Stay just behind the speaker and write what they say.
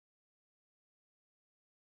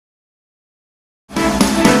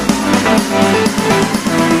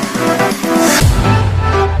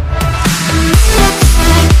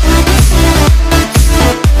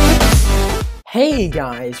Hey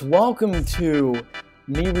guys, welcome to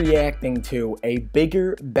me reacting to a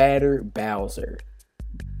bigger, badder Bowser.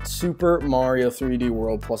 Super Mario 3D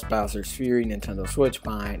World plus Bowser's Fury Nintendo Switch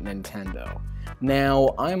by Nintendo. Now,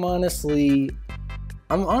 I'm honestly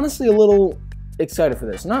a little excited for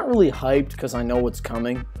this. Not really hyped because I know what's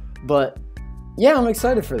coming, but yeah, I'm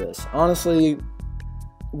excited for this. Honestly,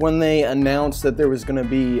 when they announced that there was going to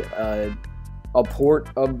be a port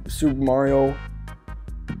of Super Mario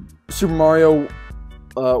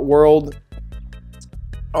World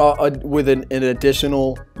with an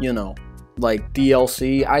additional, like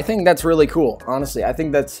DLC, I think that's really cool. Honestly, I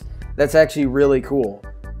think that's actually really cool.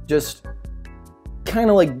 Just kind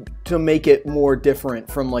of like to make it more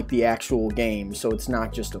different from like the actual game, so it's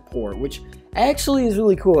not just a port, which actually is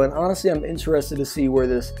really cool. And honestly, I'm interested to see where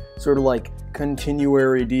this sort of like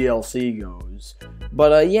continuary DLC goes.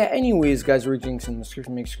 But yeah, anyways, guys, we're reaching some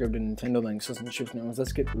description, make script, and Nintendo links, listen to shift notes.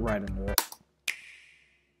 Let's get right into it.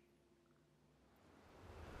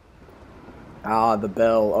 Ah, the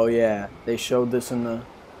bell. Oh yeah, they showed this in the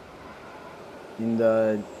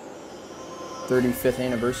 35th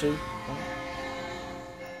anniversary.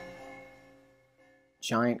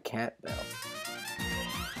 Giant cat bell.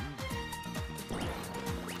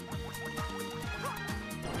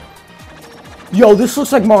 Yo, this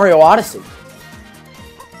looks like Mario Odyssey.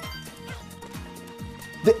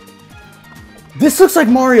 This looks like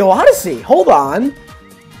Mario Odyssey. Hold on.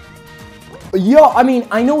 Yo, I mean,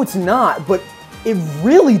 I know it's not, but it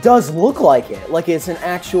really does look like it. Like it's an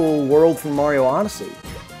actual world from Mario Odyssey.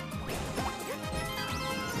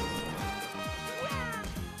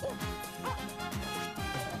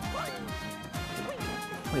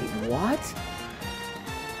 Wait, what?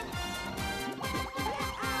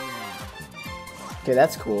 Okay,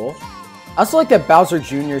 that's cool. I also like that Bowser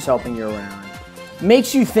Jr. is helping you around.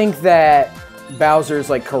 Makes you think that Bowser's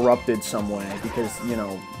like corrupted some way because,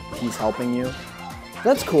 he's helping you.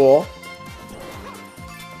 That's cool.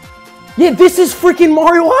 Yeah, this is freaking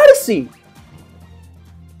Mario Odyssey!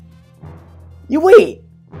 You wait!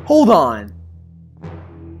 Hold on.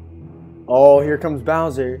 Oh, here comes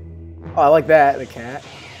Bowser. Oh, I like that, the cat.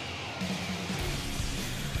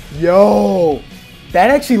 Yo!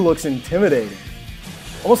 That actually looks intimidating.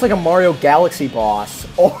 Almost like a Mario Galaxy boss.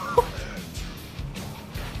 Oh!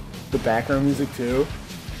 The background music, too.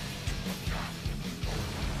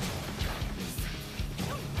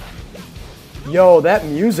 Yo, that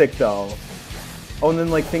music, though. Oh, and then,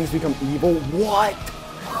 like, things become evil? What?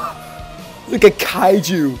 Like a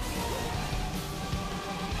kaiju.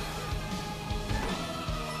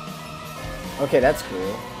 Okay, that's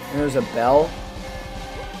cool. And there's a bell.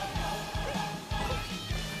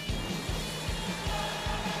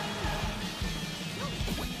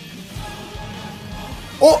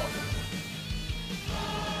 Oh!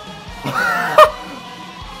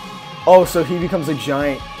 Oh, so he becomes a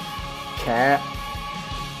giant cat.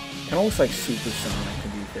 Kind of looks like Super Sonic, to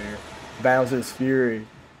be fair. Bowser's Fury.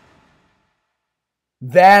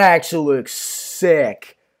 That actually looks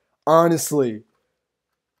sick. Honestly.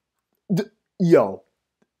 Yo.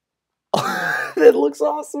 That looks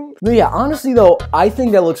awesome. No, yeah, honestly though, I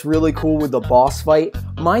think that looks really cool with the boss fight.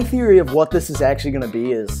 My theory of what this is actually going to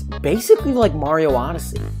be is basically like Mario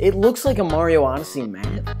Odyssey. It looks like a Mario Odyssey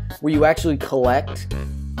map where you actually collect,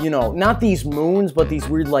 not these moons, but these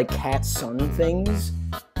weird like cat sun things.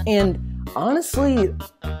 And honestly,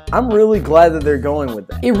 I'm really glad that they're going with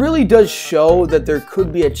that. It really does show that there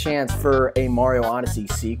could be a chance for a Mario Odyssey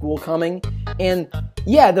sequel coming. And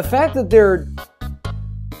yeah, the fact that they're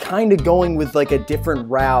kind of going with like a different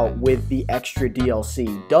route with the extra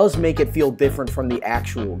DLC does make it feel different from the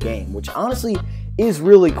actual game, which honestly is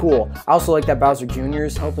really cool. I also like that Bowser Jr.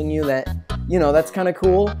 is helping you. That's kind of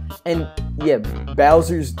cool. And yeah,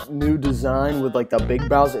 Bowser's new design with like the big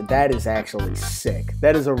Bowser, that is actually sick.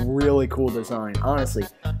 That is a really cool design. Honestly,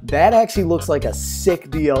 that actually looks like a sick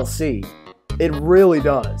DLC. It really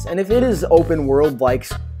does. And if it is open world like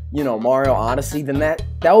Mario Odyssey, then that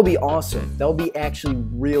would be awesome. That would be actually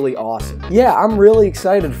really awesome. Yeah, I'm really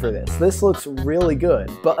excited for this. This looks really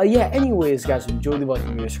good. But yeah, anyways, guys, enjoy the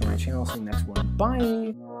video from my channel. See you next one.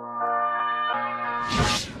 Bye!